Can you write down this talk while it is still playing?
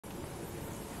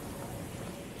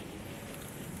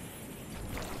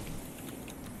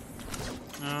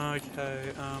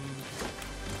Okay,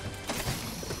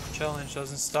 challenge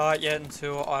doesn't start yet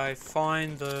until I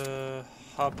find the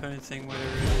harpoon thing, where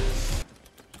it is.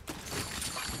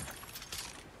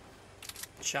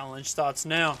 Challenge starts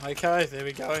now. Okay, there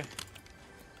we go.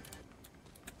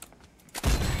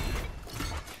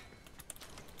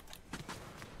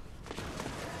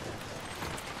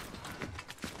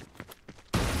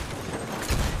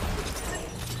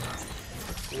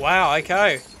 Wow,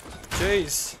 okay.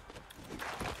 Jeez.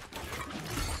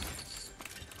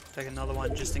 Take another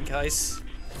one just in case.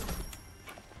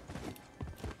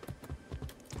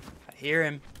 I hear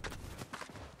him.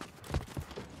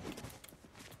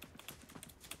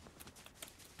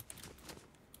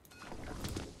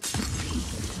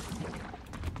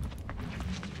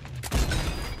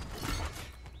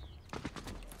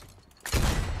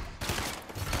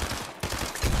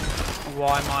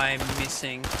 Why am I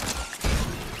missing?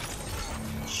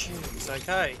 Jeez,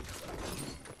 okay.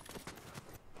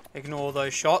 Ignore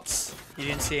those shots. You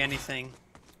didn't see anything.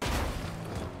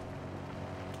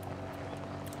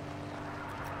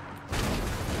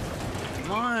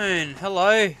 Come on.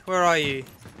 Hello. Where are you?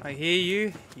 I hear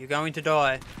you. You're going to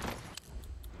die.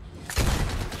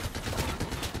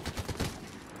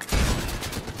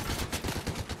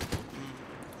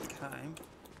 Okay.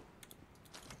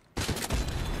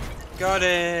 Got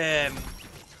him.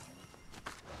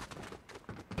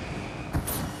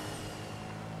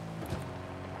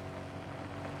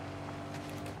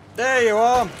 There you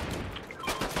are!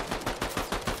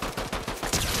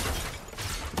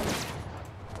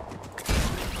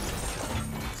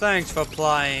 Thanks for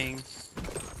playing.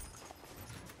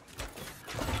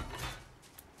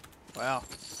 Wow.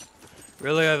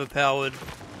 Really overpowered.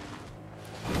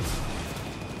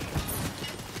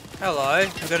 Hello,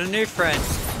 I've got a new friend.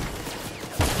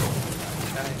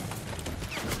 Okay.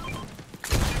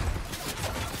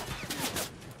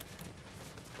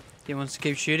 He wants to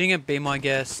keep shooting it? Be my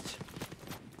guest.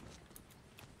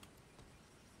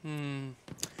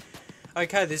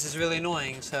 Okay, this is really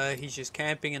annoying. So he's just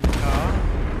camping in the car.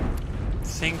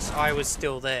 Thinks I was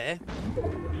still there.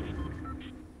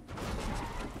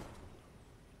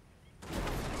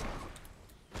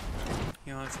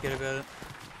 You know, forget about it.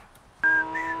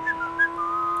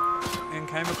 And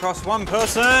came across one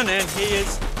person and he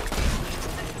is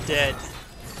dead.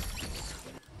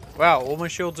 Wow, all my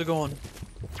shields are gone.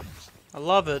 I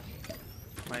love it.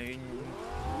 My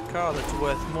car that's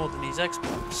worth more than his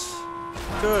Xbox.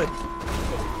 Good.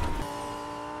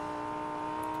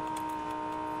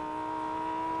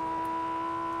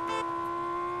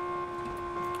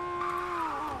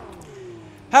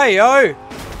 Hey yo!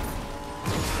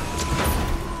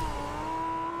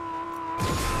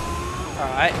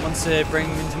 Alright, wants to bring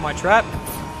him into my trap.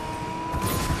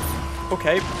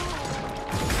 Okay.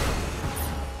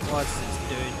 What's this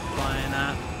dude playing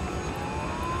at?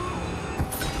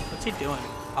 What's he doing?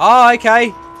 Oh,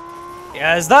 okay.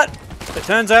 Yeah, is that? It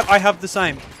turns out I have the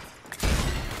same.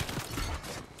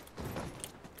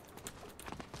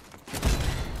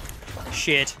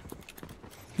 Shit.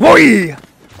 Whee!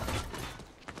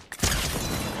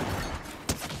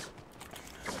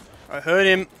 I heard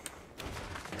him.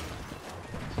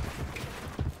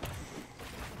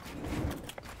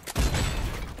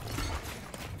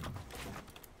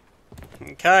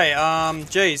 Okay,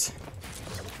 jeez.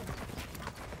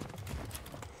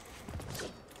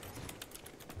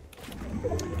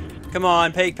 Come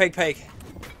on, peek, peek, peek.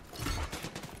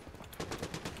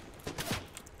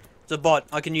 It's a bot.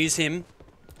 I can use him.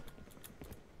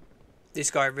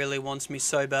 This guy really wants me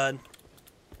so bad.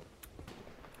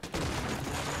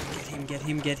 Get him, get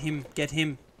him, get him, get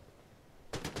him.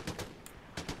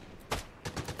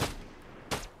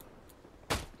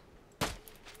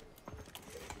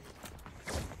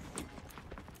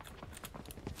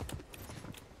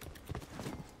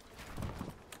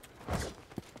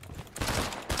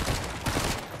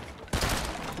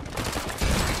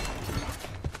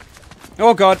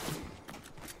 Oh god.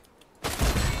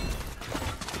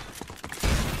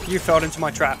 You fell into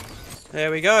my trap. There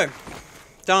we go.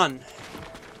 Done.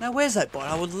 Now where's that bot?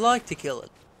 I would like to kill it.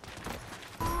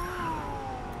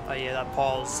 Oh yeah, that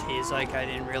pile's his. Okay, I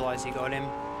didn't realise he got him.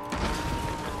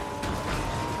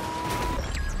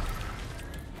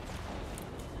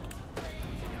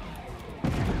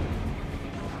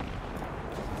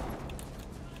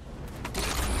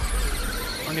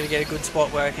 I'm gonna get a good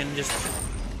spot where I can just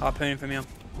harpoon from here.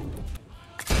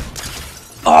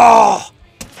 Oh!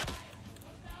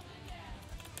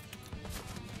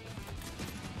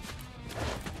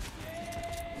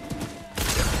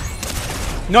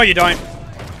 No, you don't.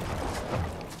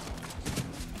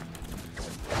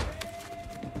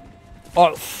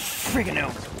 Oh, freaking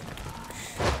hell.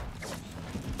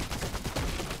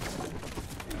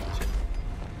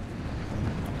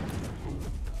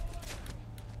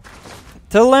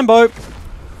 To the Lambo.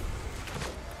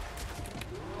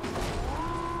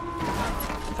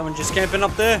 Someone just camping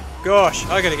up there? Gosh,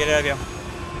 I gotta get out of here.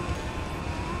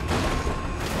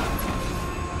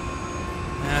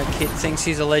 Kid thinks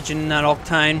he's a legend in that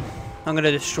octane. I'm gonna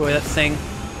destroy that thing.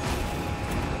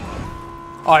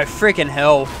 Oh, freaking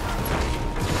hell.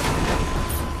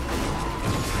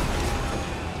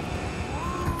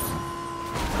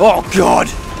 Oh, God.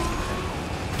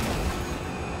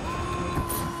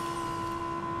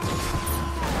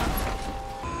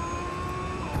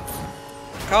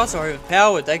 Cars are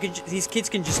overpowered. These kids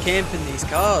can just camp in these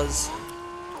cars.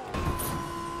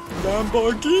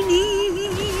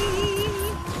 Lamborghini.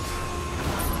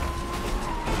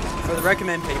 For the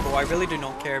recommend people, I really do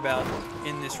not care about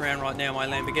in this round right now my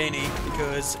Lamborghini,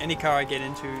 because any car I get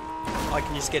into, I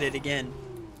can just get it again.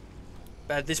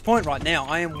 But at this point right now,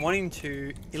 I am wanting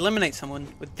to eliminate someone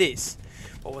with this.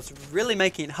 But what's really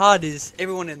making it hard is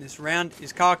everyone in this round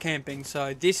is car camping,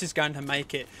 so this is going to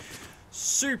make it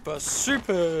super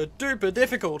duper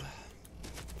difficult.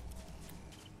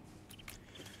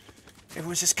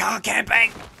 Everyone's just car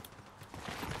camping.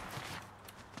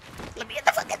 Let me get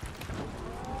the fucking...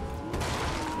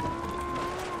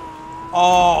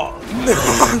 Oh no!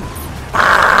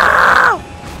 Ah!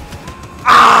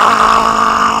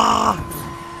 Ah!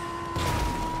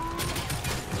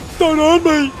 Don't hurt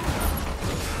me!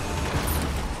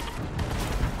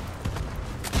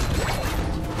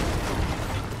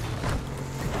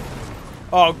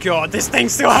 Oh God, this thing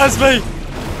still has me!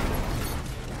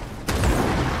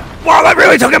 Wow, that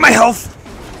really took out my health!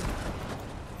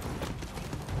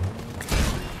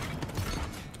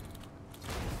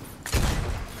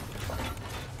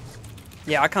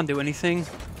 Yeah, I can't do anything.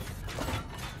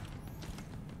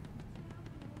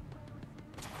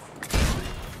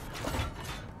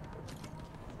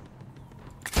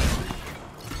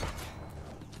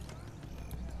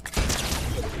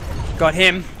 Got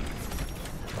him.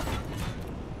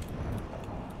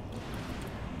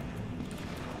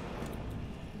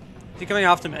 Is he coming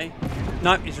after me?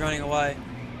 Nope, he's running away.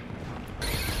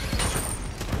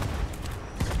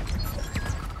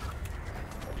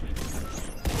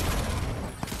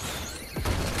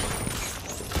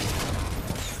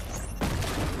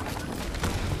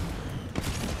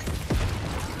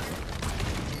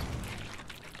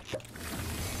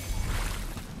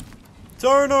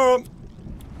 Turn up!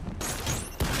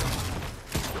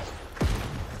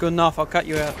 Good enough, I'll cut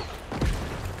you out.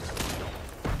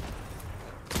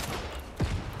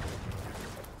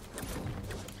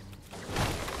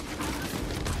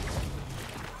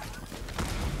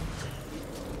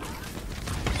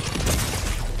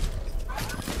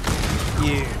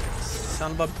 You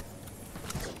son of a...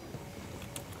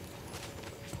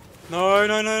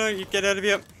 No, you get out of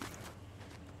here.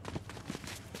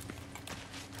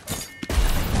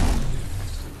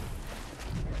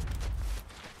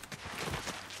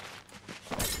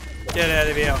 Get out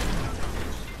of here.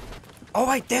 Oh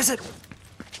wait, there's it!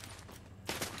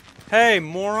 Hey,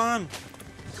 moron!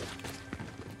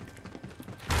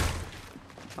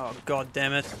 Oh God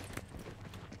damn it.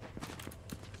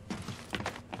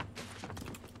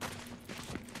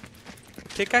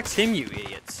 Pickaxe him, you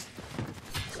idiots.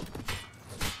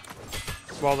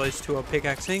 While those two are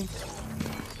pickaxing.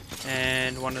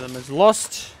 And one of them is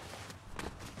lost.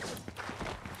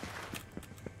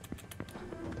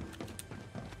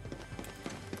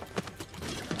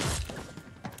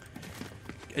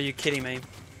 Are you kidding me?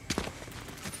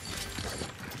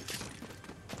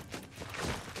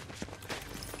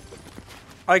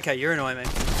 Okay, you're annoying me.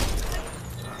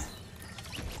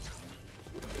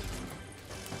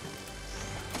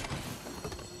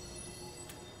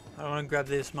 I don't want to grab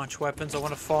this much weapons. I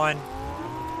want to find...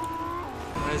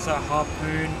 Where's that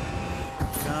harpoon?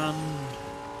 Gun.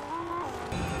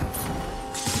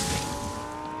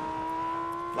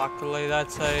 Luckily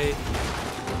that's a...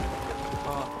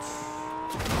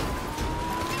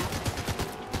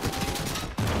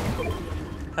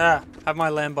 Ah, have my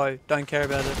Lambo. Don't care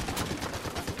about it.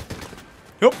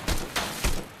 Yup.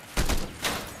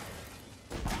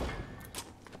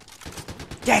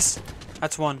 Yes!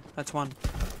 That's one. That's one.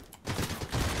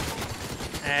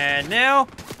 And now...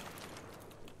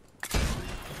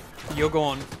 You're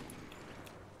gone.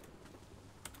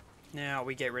 Now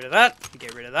we get rid of that. We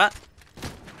get rid of that.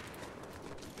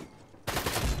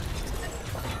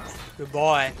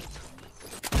 Goodbye.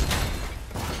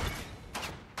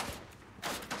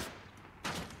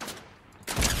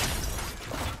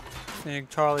 I think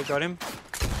Charlie got him.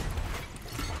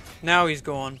 Now he's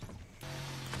gone.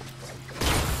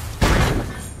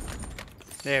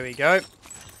 There we go.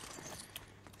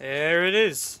 There it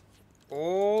is.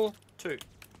 All two.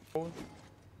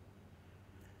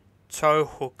 tow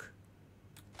hook.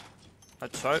 A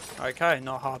tow? Okay,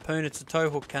 not harpoon, it's a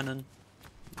tow hook cannon.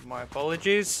 My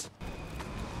apologies.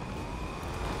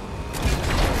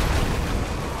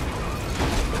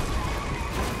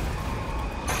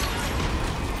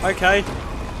 Okay.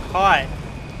 Hi.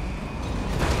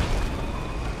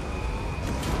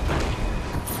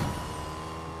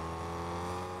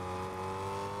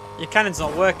 Your cannon's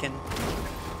not working.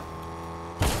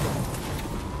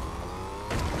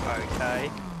 Okay.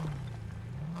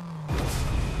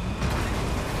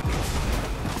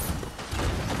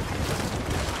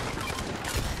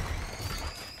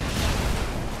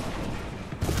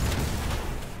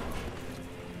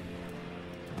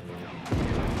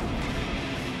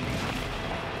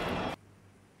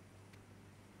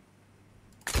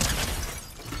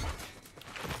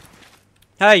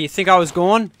 Hey, you think I was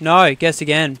gone? No, guess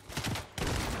again.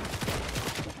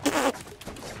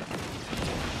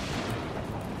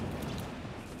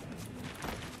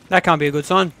 That can't be a good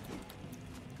sign.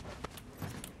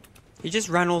 He just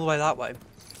ran all the way that way.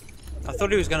 I thought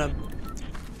he was gonna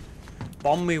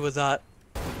bomb me with that.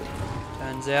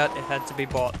 Turns out it had to be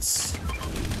bots.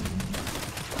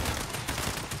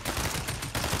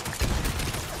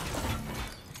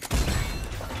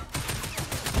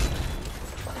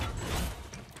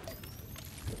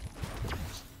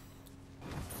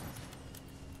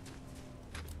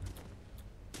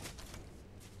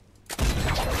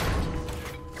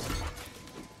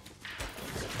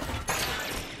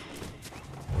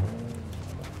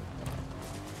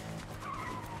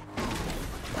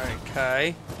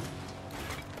 Okay.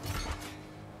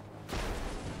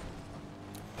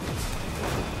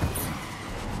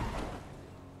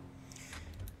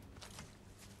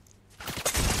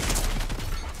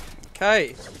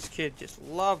 Okay, this kid just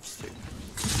loves to.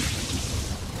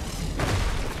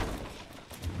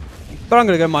 But I'm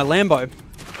gonna go my Lambo.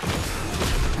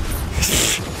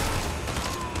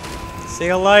 See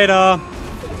you later.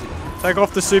 Take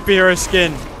off the superhero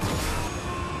skin.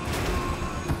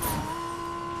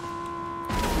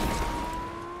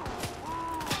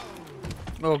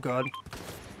 Oh god.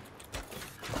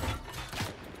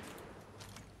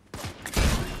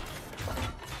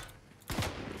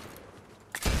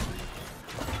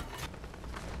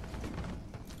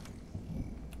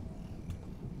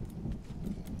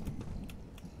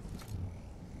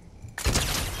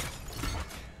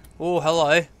 Oh,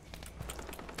 hello.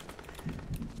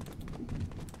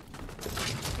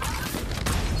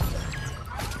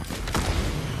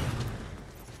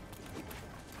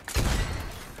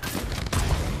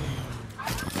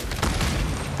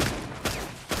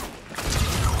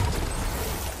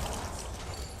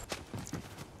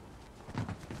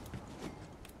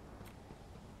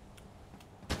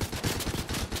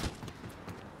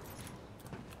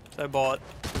 So bot.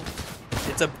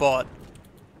 It's a bot.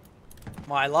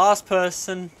 My last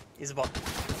person is a bot.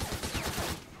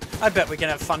 I bet we can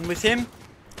have fun with him.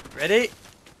 Ready?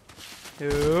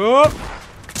 Oop.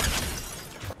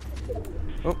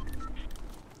 Oop.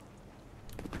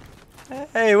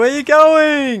 Hey, where you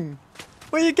going?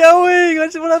 Where you going? I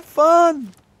just want to have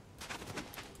fun.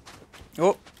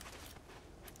 Oh.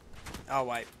 Oh,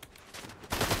 wait.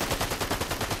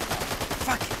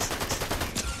 Fuck it.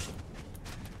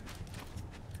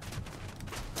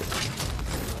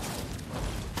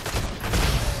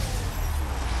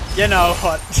 You know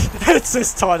what? It's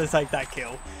just time to take that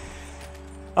kill.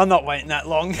 I'm not waiting that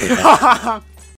long.